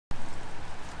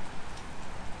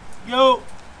Yo.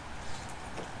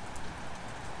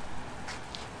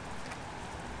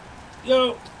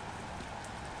 Yo.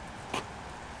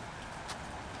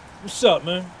 What's up,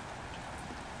 man?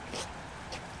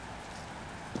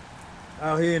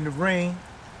 Out here in the rain.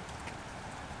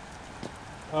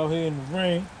 Out here in the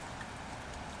rain.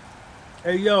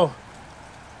 Hey, yo.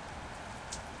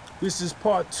 This is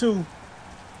part 2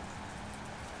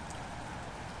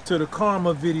 to the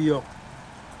Karma video.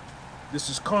 This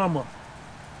is Karma.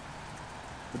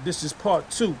 But this is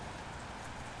part 2.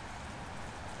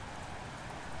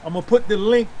 I'm gonna put the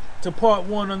link to part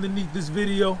 1 underneath this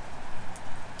video.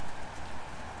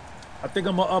 I think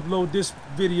I'm gonna upload this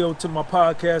video to my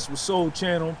podcast with Soul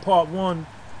channel. Part 1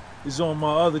 is on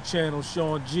my other channel,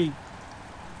 Sean G.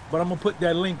 But I'm gonna put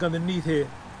that link underneath here.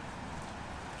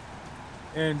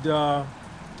 And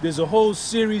there's a whole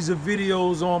series of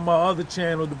videos on my other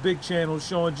channel, the big channel,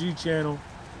 Sean G channel,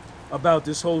 about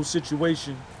this whole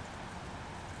situation.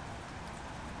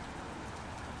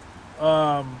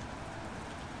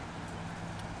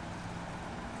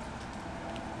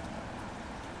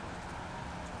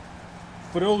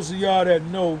 For those of y'all that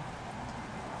know,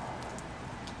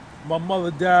 my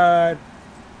mother died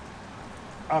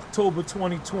October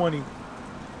 2020,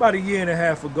 about a year and a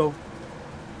half ago.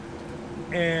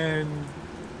 And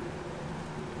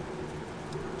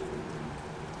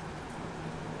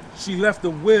she left a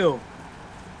will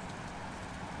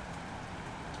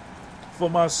for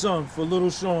my son, for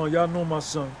little Sean. Y'all know my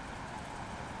son.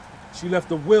 She left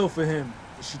a will for him.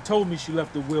 She told me she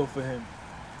left a will for him.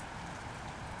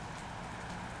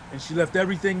 And she left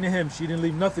everything to him. She didn't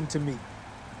leave nothing to me.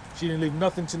 She didn't leave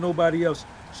nothing to nobody else.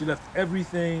 She left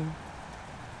everything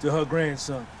to her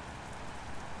grandson,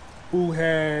 who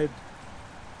had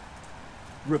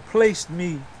replaced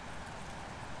me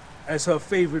as her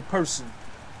favorite person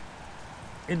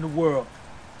in the world.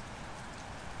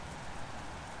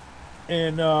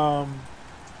 And my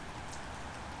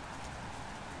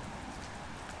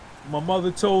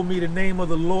mother told me the name of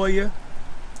the lawyer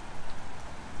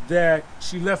that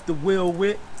she left the will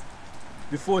with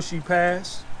before she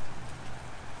passed.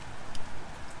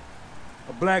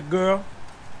 A black girl.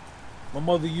 My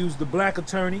mother used the black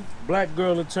attorney, black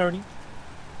girl attorney.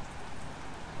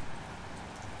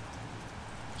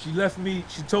 She left me,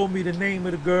 she told me the name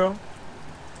of the girl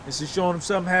and said, Sean, if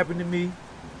something happened to me,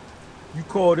 you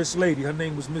call this lady. Her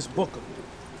name was Miss Booker.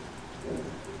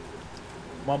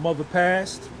 My mother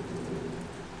passed.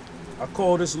 I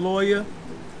called this lawyer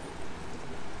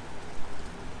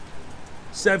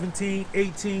 17,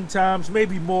 18 times,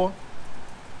 maybe more.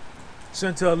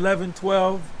 Sent her 11,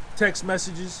 12 text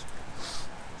messages.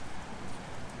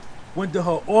 Went to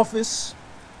her office.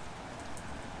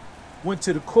 Went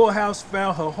to the courthouse,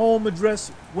 found her home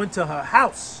address. Went to her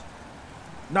house.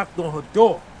 Knocked on her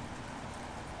door.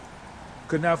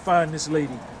 Could not find this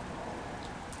lady.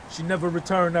 She never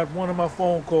returned not one of my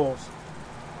phone calls.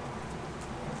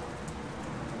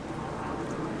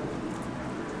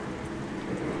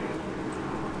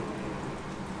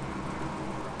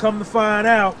 Come to find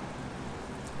out,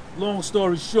 long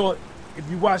story short, if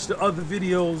you watch the other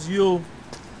videos, you'll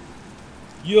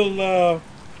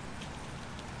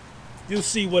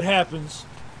see what happens.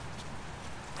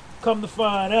 Come to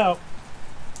find out,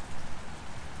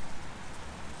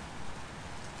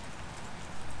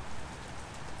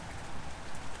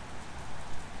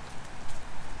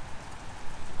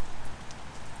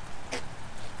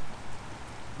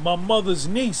 my mother's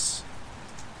niece,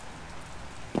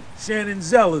 Shannon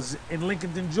Zellers in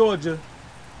Lincoln, Georgia,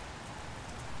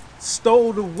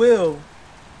 stole the will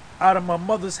out of my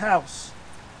mother's house.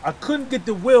 I couldn't get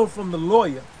the will from the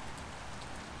lawyer.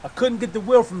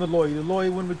 The lawyer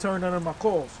wouldn't return none of my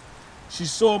calls. She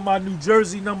saw my New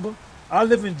Jersey number. I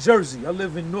live in Jersey. I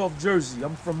live in North Jersey.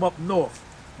 I'm from up north.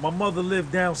 My mother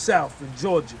lived down south in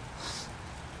Georgia.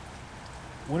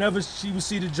 Whenever she would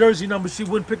see the Jersey number, she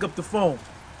wouldn't pick up the phone.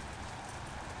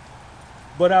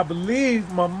 But I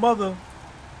believe my mother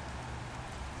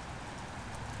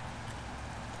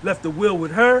left a will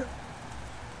with her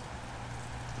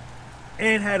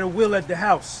and had a will at the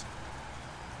house.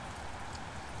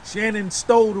 Shannon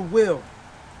stole the will.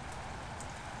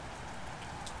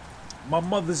 My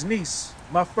mother's niece,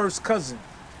 my first cousin.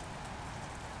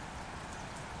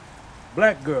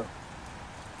 Black girl,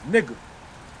 nigger,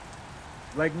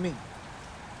 like me.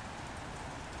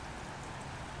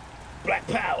 Black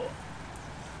power.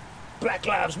 Black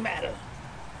Lives Matter.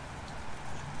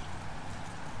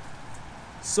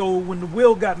 So when the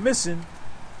will got missing,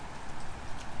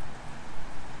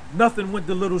 nothing went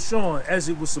to little Sean as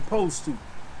it was supposed to.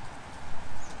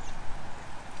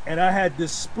 And I had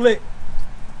this split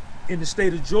in the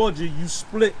state of Georgia. You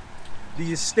split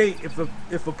the estate,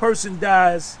 if a person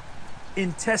dies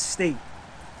intestate,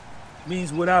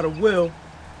 means without a will,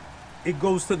 it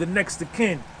goes to the next of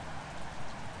kin.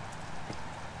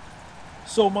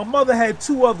 So my mother had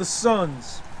 2 other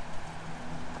sons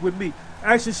with me.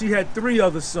 Actually, she had 3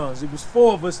 other sons. It was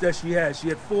 4 of us that she had. She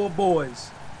had 4 boys.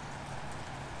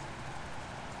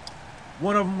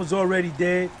 One of them was already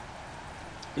dead.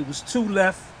 It was 2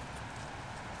 left.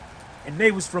 And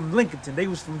they was from Lincolnton. They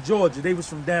was from Georgia. They was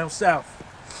from down south.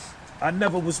 I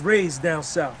never was raised down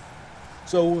south.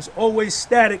 So it was always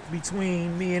static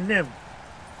between me and them.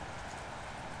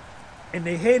 And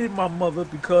they hated my mother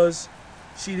because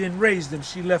she didn't raise them.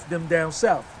 She left them down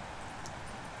south.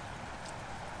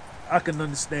 I can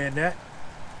understand that.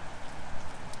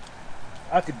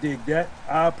 I could dig that.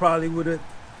 I probably would have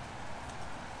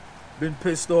been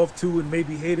pissed off too and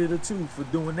maybe hated her too for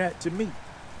doing that to me.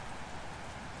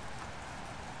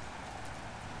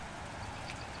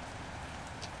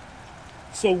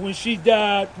 So when she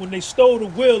died, when they stole the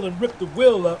will and ripped the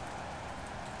will up,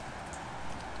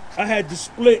 I had to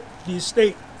split the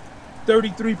estate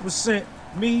 33%,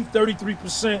 me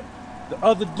 33%, the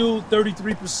other dude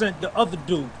 33%, the other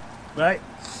dude, right?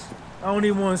 I don't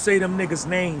even want to say them niggas'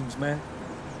 names, man.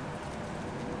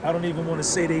 I don't even want to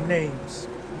say their names.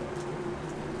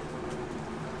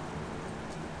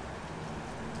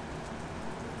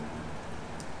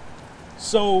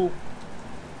 So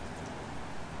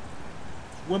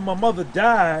when my mother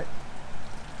died,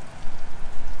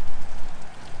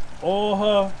 all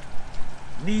her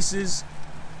nieces,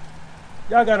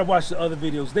 y'all gotta watch the other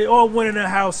videos. They all went in her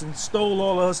house and stole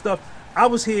all of her stuff. I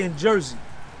was here in Jersey.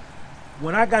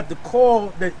 When I got the call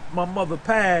that my mother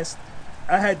passed,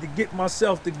 I had to get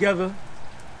myself together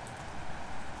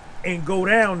and go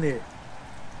down there.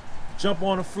 Jump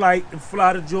on a flight and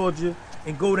fly to Georgia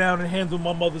and go down and handle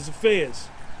my mother's affairs.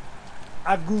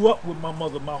 I grew up with my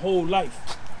mother my whole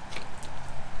life.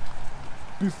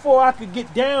 Before I could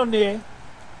get down there,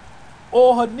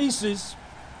 all her nieces,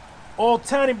 all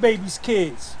Tiny Baby's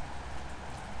kids,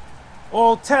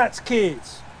 all Tat's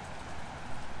kids,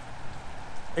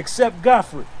 except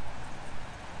Godfrey.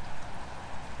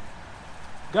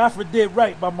 Godfrey did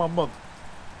right by my mother.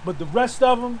 But the rest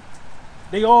of them,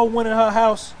 they all went in her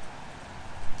house,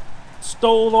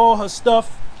 stole all her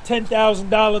stuff,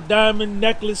 $10,000 diamond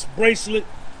necklace, bracelet,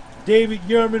 David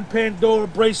Yurman Pandora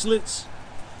bracelets,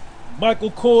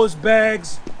 Michael Kors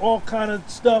bags, all kind of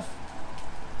stuff.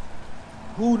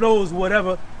 Who knows,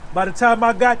 whatever. By the time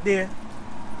I got there,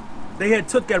 they had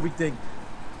took everything.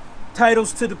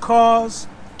 Titles to the cars,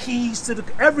 keys to the,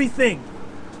 everything.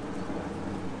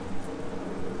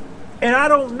 And I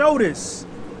don't know this.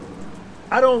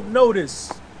 I don't know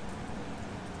this.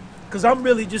 Because I'm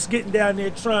really just getting down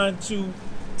there trying to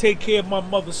take care of my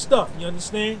mother's stuff, you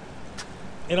understand?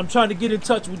 And I'm trying to get in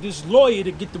touch with this lawyer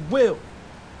to get the will.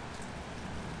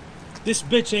 This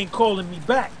bitch ain't calling me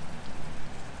back.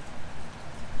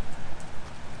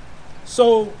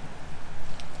 So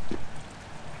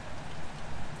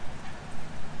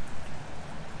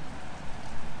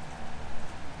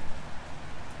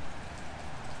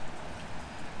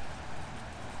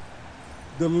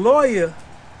the lawyer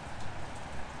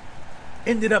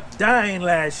ended up dying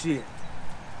last year.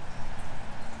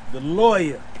 The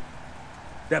lawyer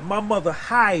that my mother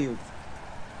hired,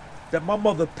 that my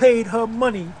mother paid her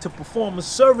money to perform a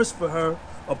service for her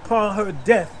upon her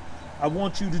death. I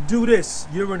want you to do this.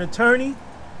 You're an attorney,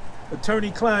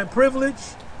 attorney-client privilege.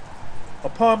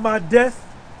 Upon my death,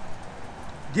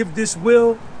 give this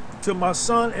will to my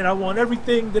son, and I want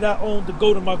everything that I own to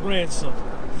go to my grandson.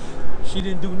 She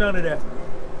didn't do none of that.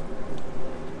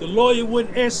 The lawyer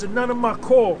wouldn't answer none of my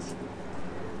calls.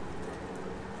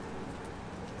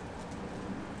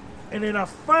 And then I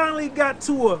finally got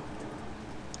to her.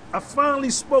 I finally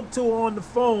spoke to her on the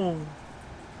phone.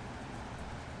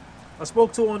 I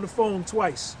spoke to her on the phone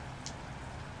twice.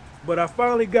 But I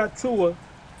finally got to her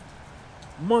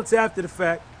months after the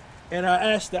fact, and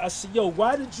I asked her, I said, yo,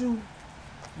 why did you,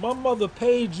 my mother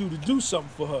paid you to do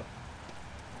something for her.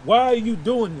 Why are you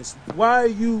doing this? Why are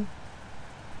you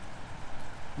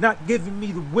not giving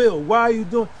me the will? Why are you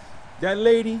doing? That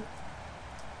lady,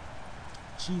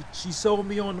 she told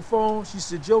me on the phone, she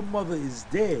said, your mother is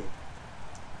dead.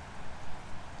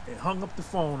 And hung up the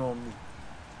phone on me.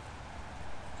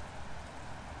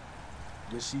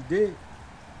 Yes, she did.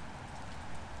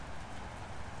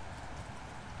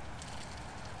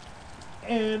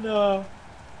 And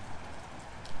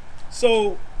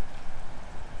so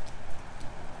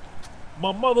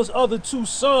my mother's other 2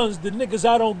 sons, the niggas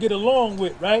I don't get along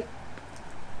with, right?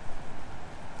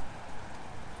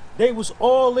 They was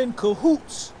all in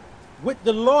cahoots with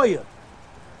the lawyer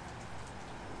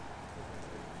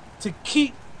to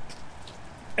keep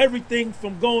everything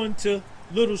from going to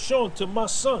Little Sean, to my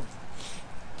son.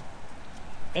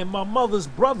 And my mother's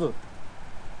brother,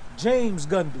 James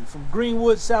Gunby from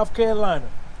Greenwood, South Carolina,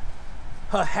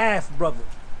 her half brother.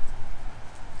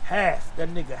 Half, that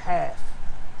nigga half.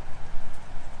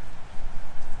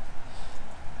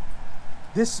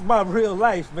 This is my real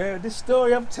life, man. This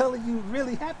story I'm telling you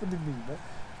really happened to me, man.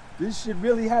 This shit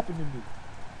really happened to me.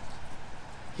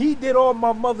 He did all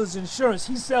my mother's insurance.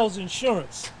 He sells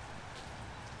insurance.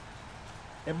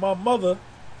 And my mother,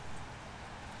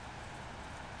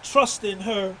 trusting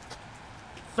her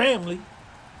family,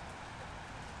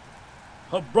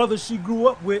 her brother she grew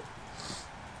up with,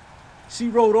 she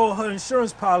wrote all her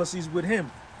insurance policies with him.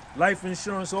 Life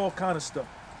insurance, all kind of stuff.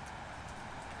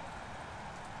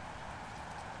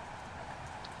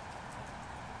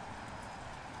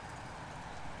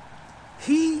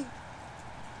 He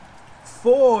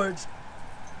forged,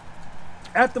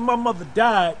 after my mother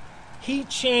died, he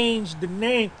changed the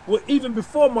name. Well, even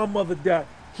before my mother died,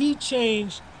 he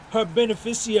changed her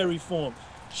beneficiary form.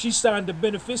 She signed the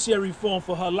beneficiary form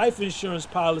for her life insurance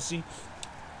policy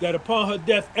that upon her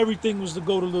death, everything was to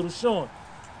go to Little Sean.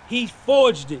 He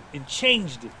forged it and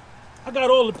changed it. I got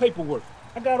all the paperwork.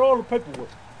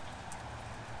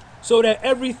 So that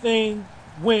everything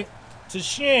went to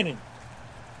Shannon,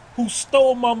 who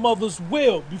stole my mother's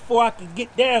will before I could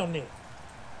get down there.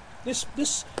 These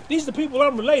are the people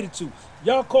I'm related to.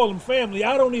 Y'all call them family.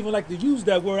 I don't even like to use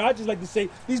that word. I just like to say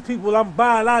these people I'm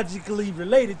biologically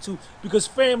related to, because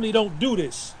family don't do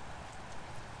this.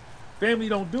 Family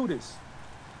don't do this.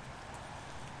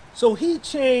 So he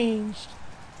changed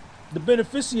the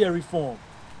beneficiary form.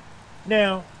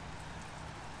 Now,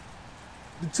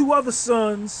 the two other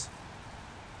sons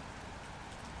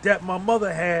that my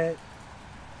mother had,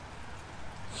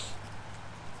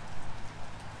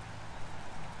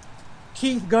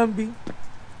 Keith Gunby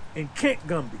and Kent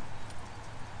Gunby,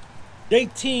 they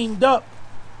teamed up.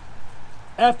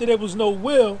 After there was no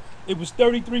will, it was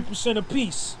 33%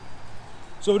 apiece.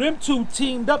 So them two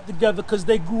teamed up together because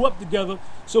they grew up together.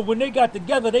 So when they got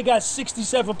together, they got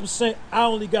 67%. I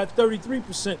only got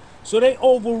 33%. So they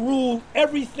overruled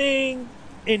everything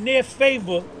in their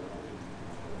favor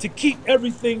to keep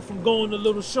everything from going to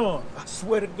Little Sean. I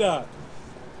swear to God.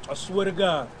 I swear to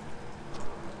God.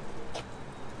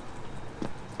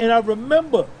 And I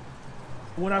remember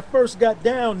when I first got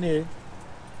down there,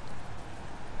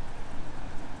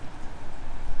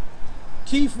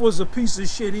 Keith was a piece of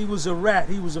shit. He was a rat.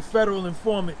 He was a federal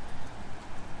informant.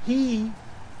 He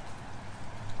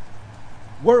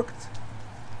worked.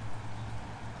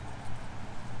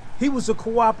 He was a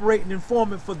cooperating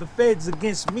informant for the feds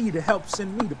against me to help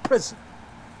send me to prison.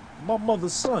 My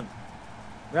mother's son,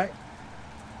 right?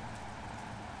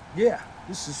 Yeah,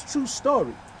 this is a true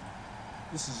story.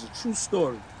 This is a true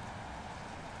story.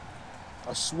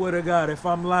 I swear to God, if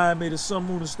I'm lying, may the sun,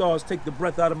 moon, and stars take the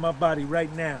breath out of my body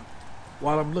right now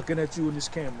while I'm looking at you in this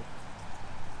camera.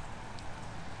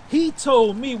 He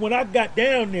told me when I got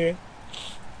down there,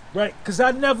 right, because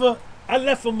I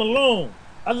left him alone.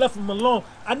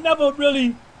 I never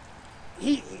really,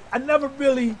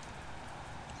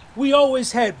 we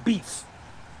always had beef,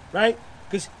 right?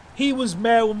 Because he was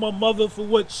mad with my mother for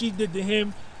what she did to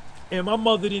him, and my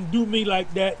mother didn't do me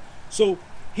like that. So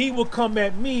he would come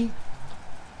at me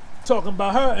talking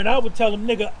about her, and I would tell him,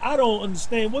 nigga, I don't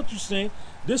understand what you're saying.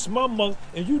 This is my mother,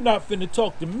 and you not finna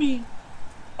talk to me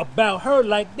about her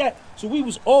like that. So we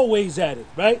was always at it,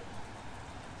 right?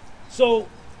 So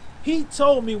he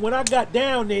told me when I got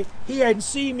down there, he hadn't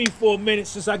seen me for a minute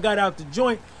since I got out the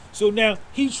joint. So now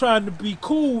he trying to be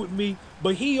cool with me,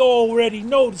 but he already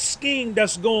know the scheme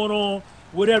that's going on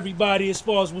with everybody as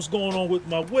far as what's going on with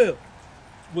my will,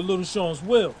 with Little Sean's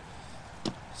will.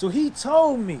 So he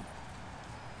told me,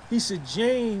 he said,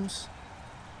 James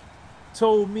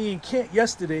told me and Kent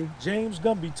yesterday, James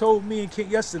Gunby told me and Kent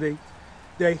yesterday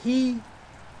that he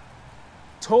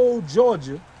told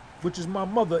Georgia, which is my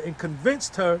mother, and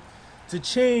convinced her to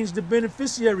change the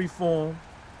beneficiary form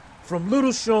from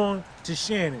Little Sean to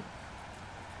Shannon.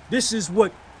 This is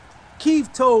what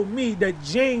Keith told me that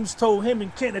James told him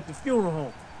and Kent at the funeral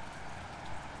home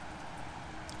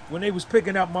when they was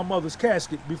picking out my mother's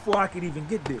casket before I could even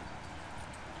get there.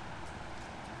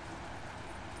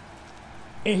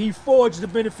 And he forged the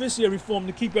beneficiary form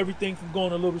to keep everything from going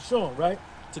to Little Sean, right?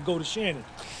 To go to Shannon.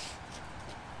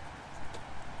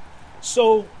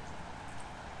 So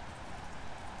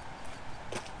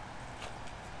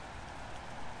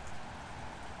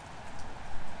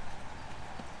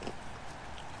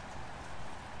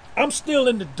I'm still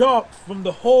in the dark from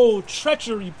the whole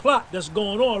treachery plot that's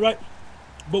going on, right?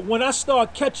 But when I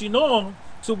start catching on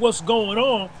to what's going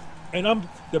on, and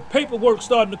the paperwork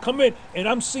starting to come in, and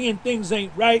I'm seeing things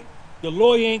ain't right. The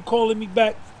lawyer ain't calling me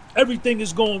back. Everything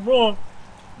is going wrong.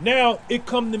 Now it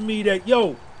come to me that,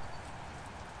 yo,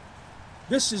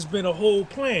 this has been a whole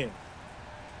plan.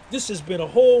 This has been a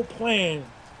whole plan,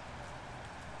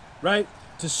 right?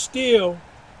 To steal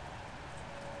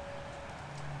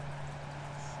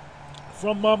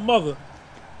from my mother.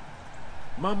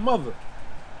 My mother,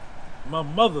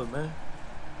 man,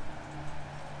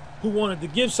 who wanted to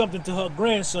give something to her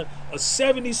grandson. A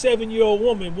 77-year-old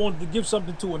woman wanted to give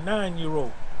something to a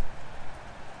 9-year-old.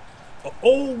 An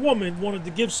old woman wanted to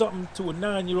give something to a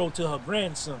 9-year-old to her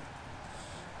grandson.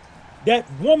 That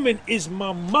woman is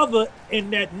my mother,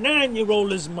 and that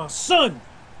 9-year-old is my son.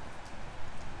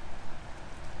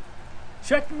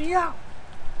 Check me out.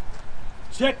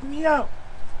 Check me out.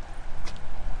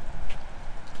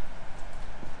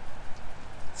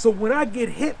 So when I get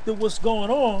hip to what's going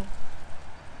on,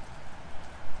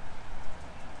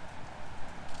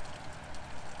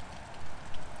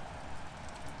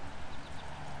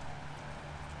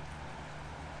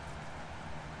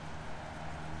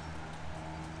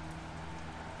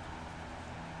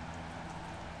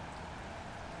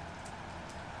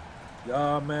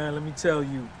 y'all, man, let me tell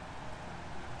you,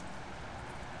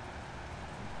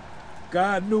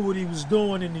 God knew what he was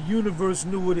doing, and the universe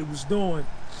knew what it was doing.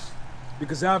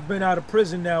 Because I've been out of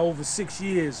prison now over 6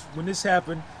 years. When this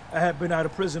happened, I had been out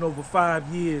of prison over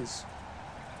 5 years.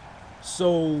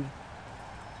 So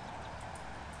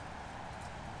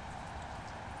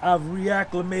I've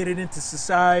reacclimated into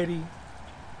society.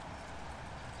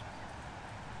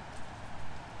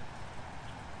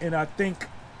 And I think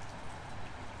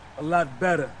a lot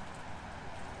better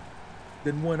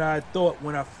than when I thought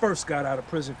when I first got out of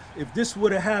prison. If this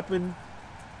would have happened,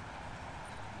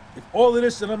 if all of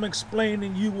this that I'm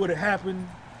explaining you would have happened,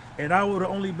 and I would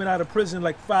have only been out of prison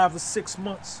like 5 or 6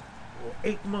 months or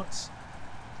 8 months,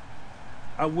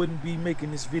 I wouldn't be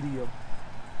making this video.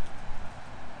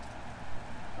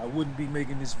 I wouldn't be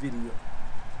making this video.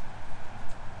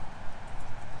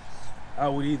 I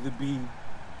would either be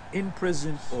in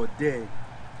prison or dead.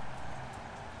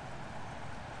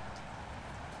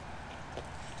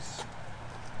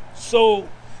 So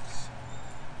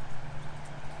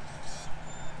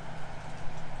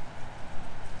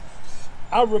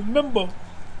I remember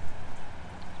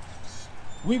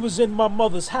we was in my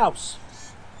mother's house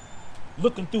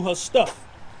looking through her stuff,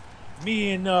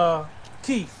 me and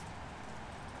Keith.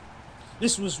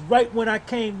 This was right when I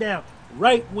came down,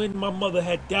 right when my mother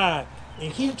had died,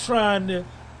 and he trying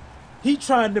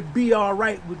to be all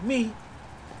right with me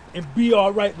and be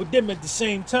all right with them at the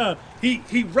same time.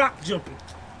 He rock jumping.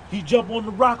 He jump on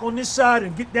the rock on this side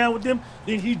and get down with them,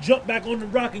 then he jump back on the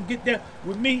rock and get down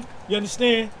with me. You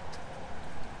understand?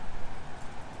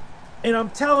 And I'm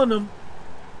telling him,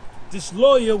 this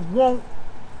lawyer won't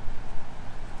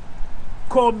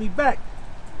call me back.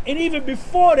 And even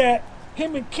before that,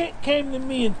 him and Kent came to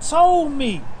me and told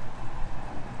me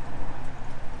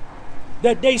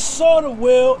that they saw the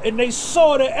will and they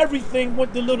saw that everything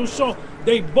went to Little Sean.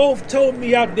 They both told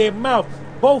me out their mouth,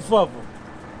 both of them.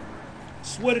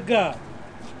 Swear to God.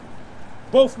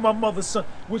 Both my mother's son,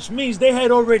 which means they had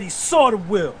already saw the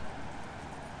will.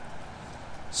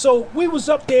 So we was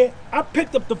up there. I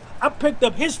picked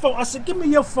up his phone. I said, give me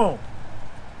your phone.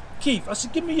 Keith, I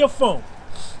said, give me your phone.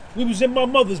 We was in my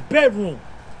mother's bedroom.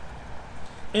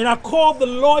 And I called the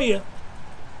lawyer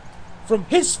from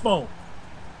his phone.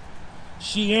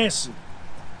 She answered.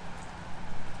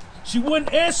 She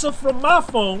wouldn't answer from my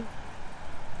phone,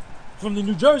 from the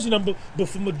New Jersey number, but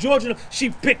from a Georgia number. She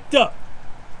picked up.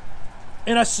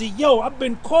 And I said, yo, I've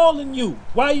been calling you.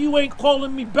 Why you ain't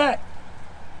calling me back?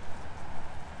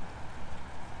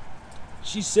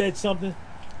 She said something.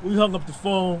 We hung up the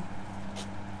phone.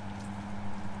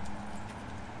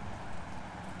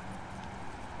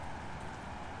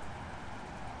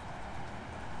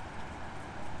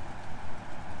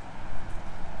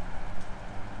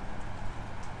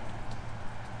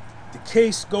 The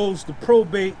case goes to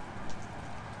probate.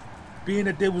 Being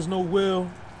that there was no will,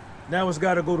 now it's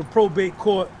got to go to probate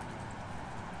court.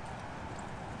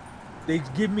 They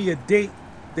give me a date.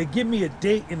 They give me a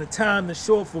date and a time to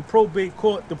show up for probate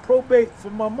court. The probate for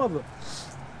my mother.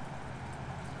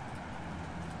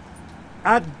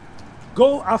 I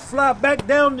fly back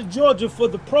down to Georgia for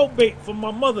the probate for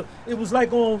my mother. It was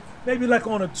like maybe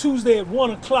on a Tuesday at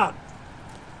 1 o'clock.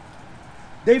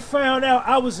 They found out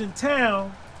I was in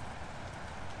town,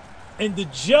 and the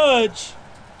judge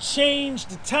changed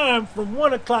the time from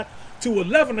 1 o'clock to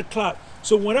 11 o'clock.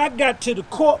 So when I got to the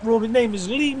courtroom, his name is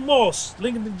Lee Moss,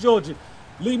 Lincoln, Georgia.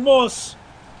 Lee Moss,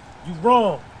 you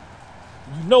wrong.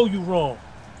 You know you wrong.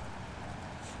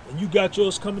 And you got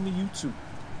yours coming to you too.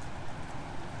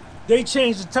 They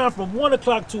changed the time from 1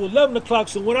 o'clock to 11 o'clock,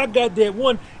 so when I got there at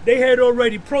 1, they had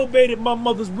already probated my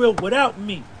mother's will without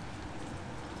me.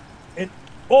 And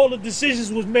all the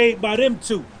decisions was made by them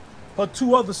two, her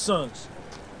 2 other sons.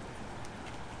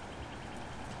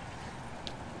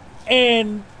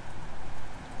 And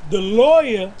the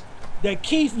lawyer that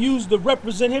Keith used to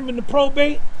represent him in the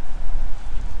probate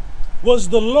was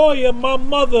the lawyer my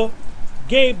mother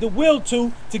gave the will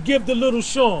to give to little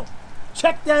Sean.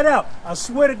 Check that out. I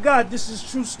swear to God, this is a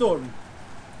true story.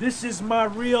 This is my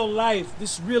real life.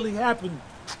 This really happened.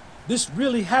 This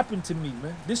really happened to me,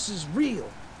 man. This is real.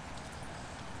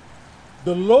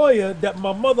 The lawyer that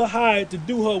my mother hired to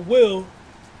do her will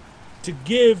to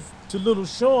give to little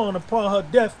Sean upon her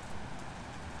death,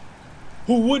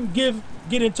 who wouldn't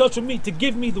get in touch with me to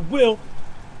give me the will,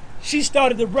 she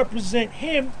started to represent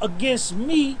him against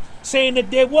me, saying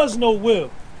that there was no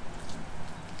will.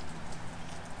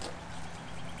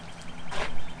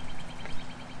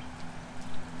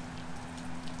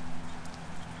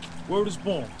 Word is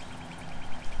born.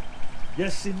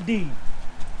 Yes, indeed.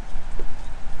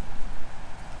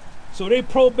 So they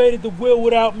probated the will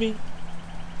without me.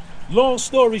 Long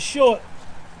story short,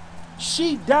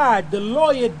 she died, the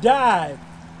lawyer died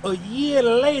a year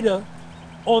later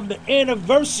on the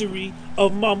anniversary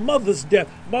of my mother's death.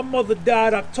 My mother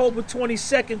died October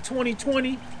 22nd,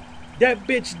 2020. That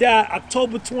bitch died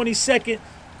October 22nd,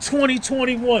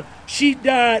 2021. She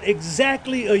died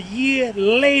exactly a year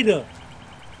later.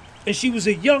 And she was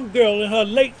a young girl in her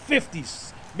late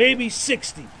 50s, maybe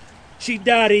 60. She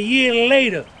died a year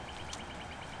later.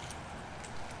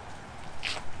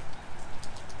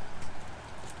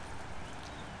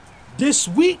 This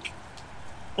week,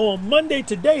 on Monday,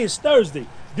 today is Thursday.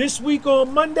 This week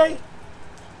on Monday,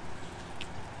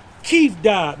 Keith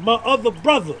died, my other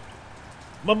brother,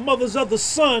 my mother's other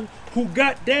son, who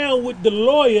got down with the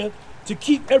lawyer to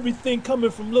keep everything coming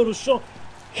from little Sean.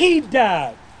 He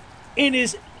died in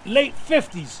his late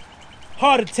 50s,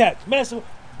 heart attack, massive,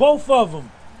 both of them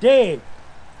dead.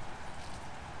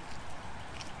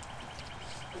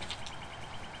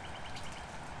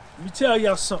 Let me tell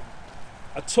y'all something.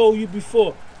 I told you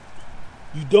before,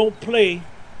 you don't play,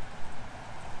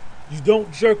 you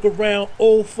don't jerk around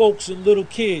old folks and little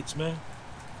kids, man.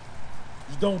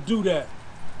 You don't do that.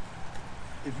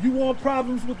 If you want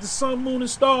problems with the sun, moon, and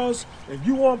stars, if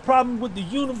you want problems with the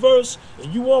universe,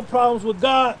 and you want problems with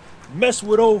God, mess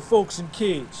with old folks and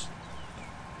kids.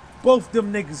 Both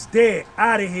them niggas dead.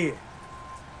 Out of here.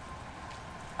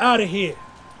 Out of here.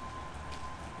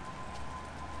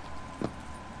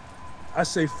 I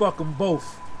say fuck them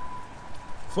both.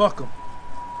 Fuck them.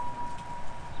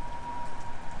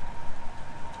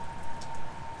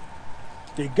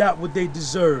 They got what they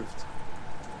deserved.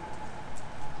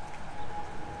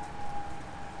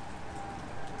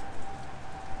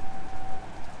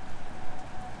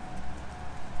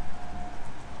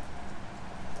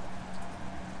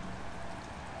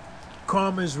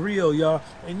 Karma is real, y'all.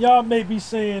 And y'all may be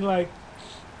saying, like,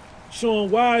 Sean,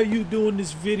 why are you doing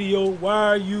this video? Why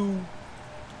are you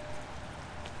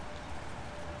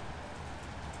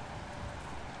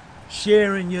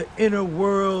sharing your inner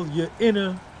world, your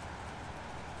inner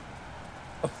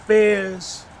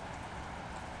affairs,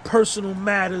 personal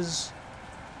matters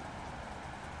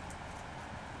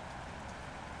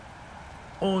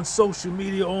on social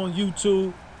media, on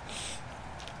YouTube?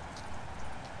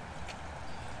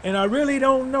 And I really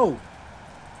don't know.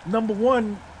 Number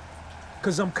one,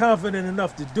 because I'm confident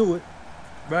enough to do it,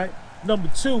 right? Number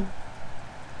two,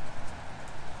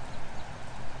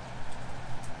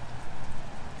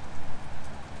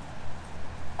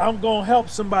 I'm going to help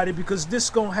somebody because this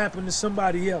going to happen to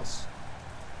somebody else.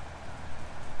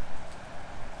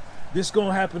 This going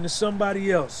to happen to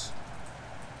somebody else.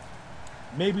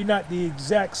 Maybe not the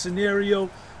exact scenario,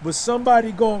 but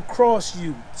somebody going to cross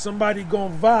you. Somebody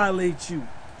going to violate you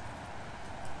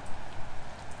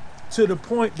to the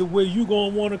point to where you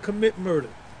going to want to commit murder.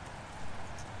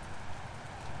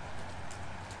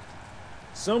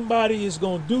 Somebody is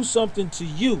going to do something to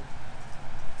you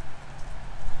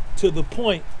to the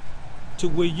point to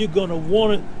where you're going to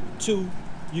want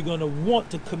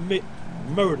to commit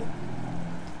murder.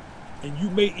 And you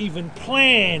may even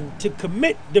plan to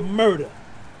commit the murder.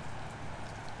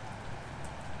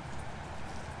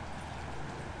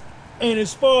 And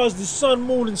as far as the sun,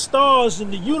 moon, and stars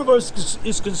in the universe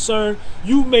is concerned,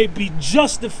 you may be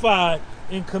justified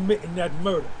in committing that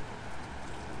murder.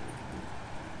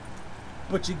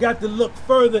 But you got to look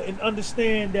further and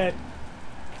understand that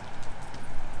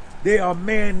they are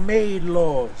man-made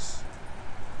laws.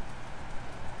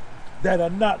 that are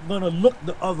not gonna look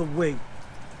the other way,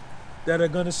 that are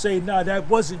gonna say, nah, that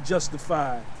wasn't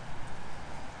justified.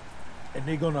 And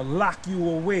they're gonna lock you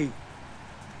away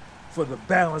for the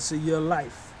balance of your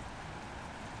life.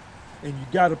 And you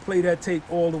gotta play that tape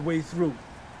all the way through.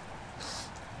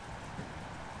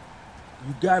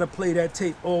 You gotta play that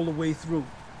tape all the way through.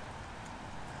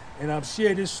 And I've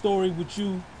shared this story with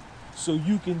you so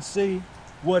you can say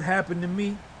what happened to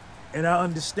me, and I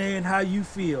understand how you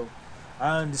feel.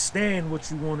 I understand what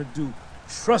you want to do.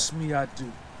 Trust me, I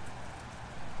do.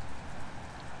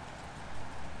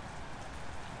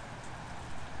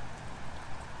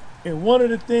 And one of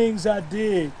the things I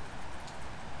did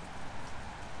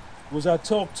was I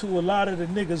talked to a lot of the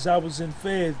niggas I was in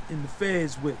the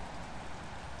feds with.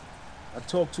 I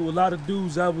talked to a lot of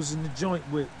dudes I was in the joint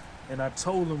with, and I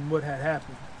told them what had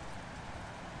happened.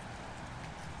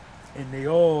 And they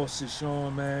all said,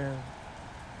 Sean, man,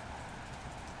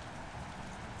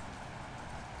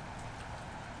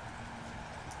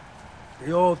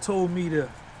 they all told me to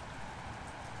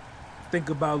think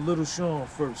about little Sean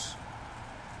first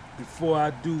before I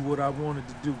do what I wanted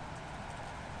to do.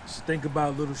 Just think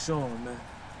about little Sean, man.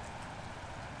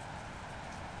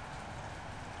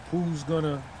 Who's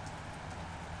gonna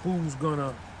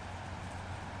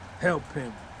help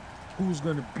him? Who's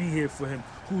gonna be here for him?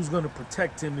 Who's gonna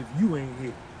protect him if you ain't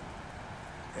here?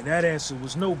 And that answer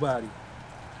was nobody.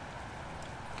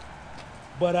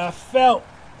 But I felt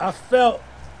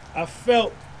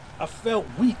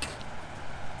weak.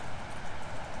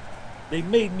 They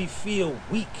made me feel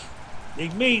weak. They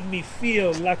made me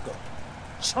feel like a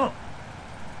chump.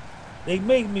 They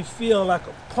made me feel like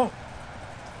a punk.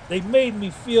 They made me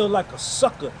feel like a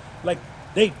sucker. Like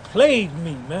they played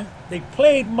me, man. They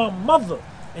played my mother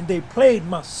and they played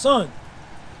my son.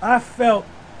 I felt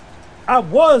I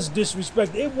was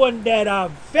disrespected. It wasn't that I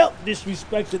felt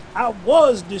disrespected. I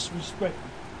was disrespected.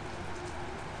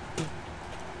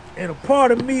 And a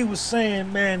part of me was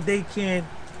saying, man,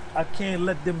 I can't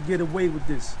let them get away with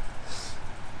this.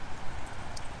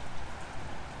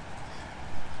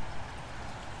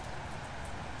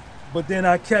 But then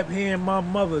I kept hearing my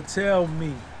mother tell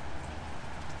me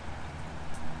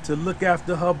to look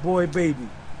after her boy baby.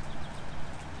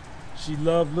 She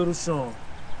loved little Sean.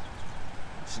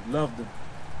 She loved him.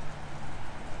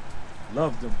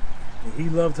 Loved him. And he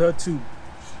loved her too.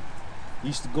 He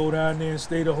used to go down there and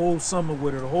stay the whole summer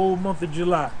with her, the whole month of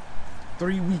July.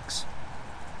 3 weeks.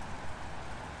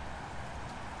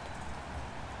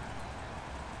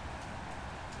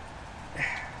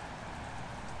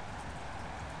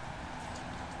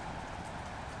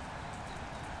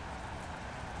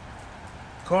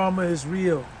 Karma is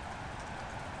real.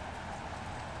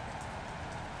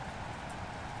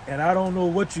 And I don't know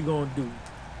what you're gonna do.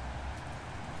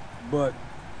 But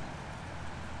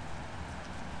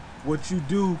what you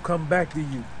do come back to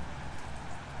you.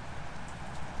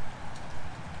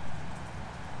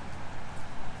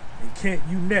 And Kent,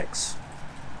 you next.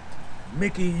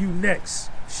 Mickey, you next.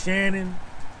 Shannon,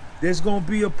 there's gonna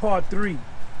be a part 3.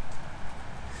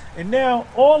 And now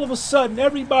all of a sudden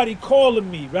everybody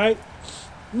calling me, right?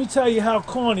 Let me tell you how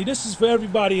corny. This is for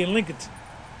everybody in Lincoln.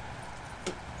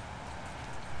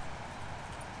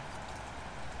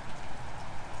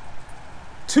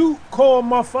 Two called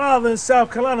my father in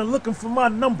South Carolina looking for my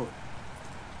number.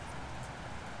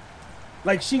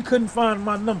 Like she couldn't find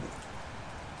my number.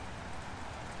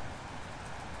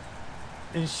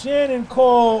 And Shannon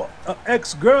called an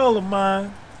ex-girl of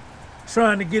mine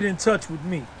trying to get in touch with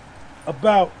me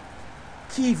about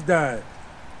Keith dying.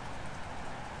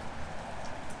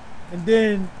 And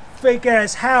then fake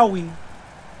ass Howie,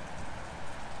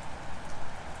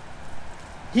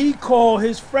 he called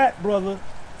his frat brother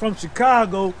from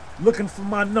Chicago looking for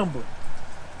my number.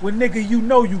 Well, nigga, you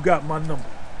know you got my number.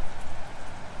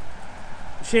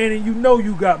 Shannon, you know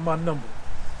you got my number.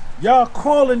 Y'all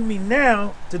calling me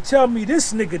now to tell me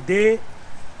this nigga dead.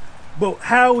 But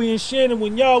Howie and Shannon,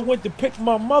 when y'all went to pick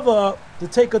my mother up to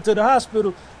take her to the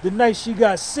hospital the night she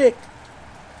got sick,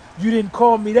 you didn't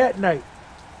call me that night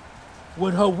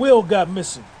when her will got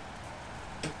missing.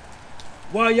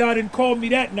 Why y'all didn't call me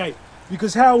that night?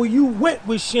 Because Howie, you went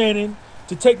with Shannon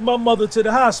to take my mother to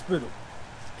the hospital.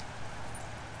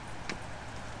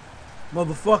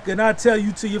 Motherfucker, and I tell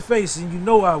you to your face, and you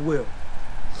know I will.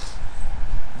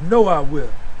 You know I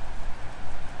will.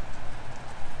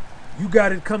 You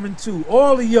got it coming too.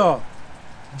 All of y'all.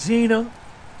 Gina,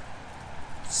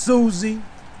 Susie.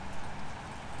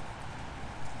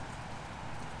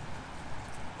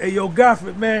 Hey, yo,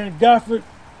 Gofford, man. Gofford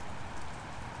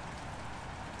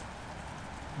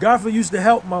used to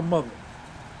help my mother.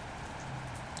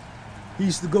 He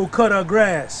used to go cut her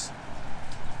grass.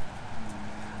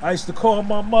 I used to call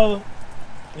my mother,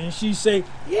 and she'd say,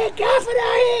 "Yeah, Gafford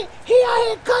out here. He out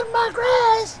here cutting my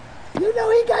grass. You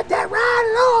know he got that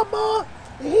riding lawnmower,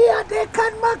 and he out there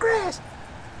cutting my grass."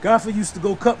 Gafford used to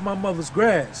go cut my mother's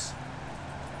grass.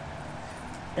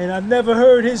 And I never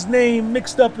heard his name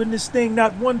mixed up in this thing,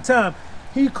 not one time.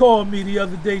 He called me the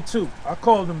other day too. I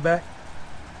called him back.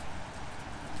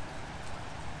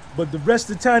 But the rest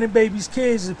of Tiny Baby's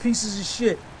kids are pieces of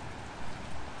shit.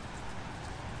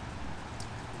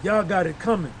 Y'all got it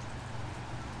coming.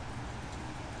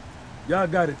 Y'all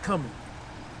got it coming.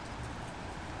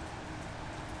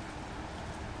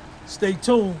 Stay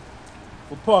tuned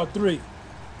for part 3.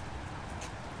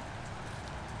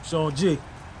 Sean G.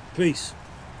 Peace.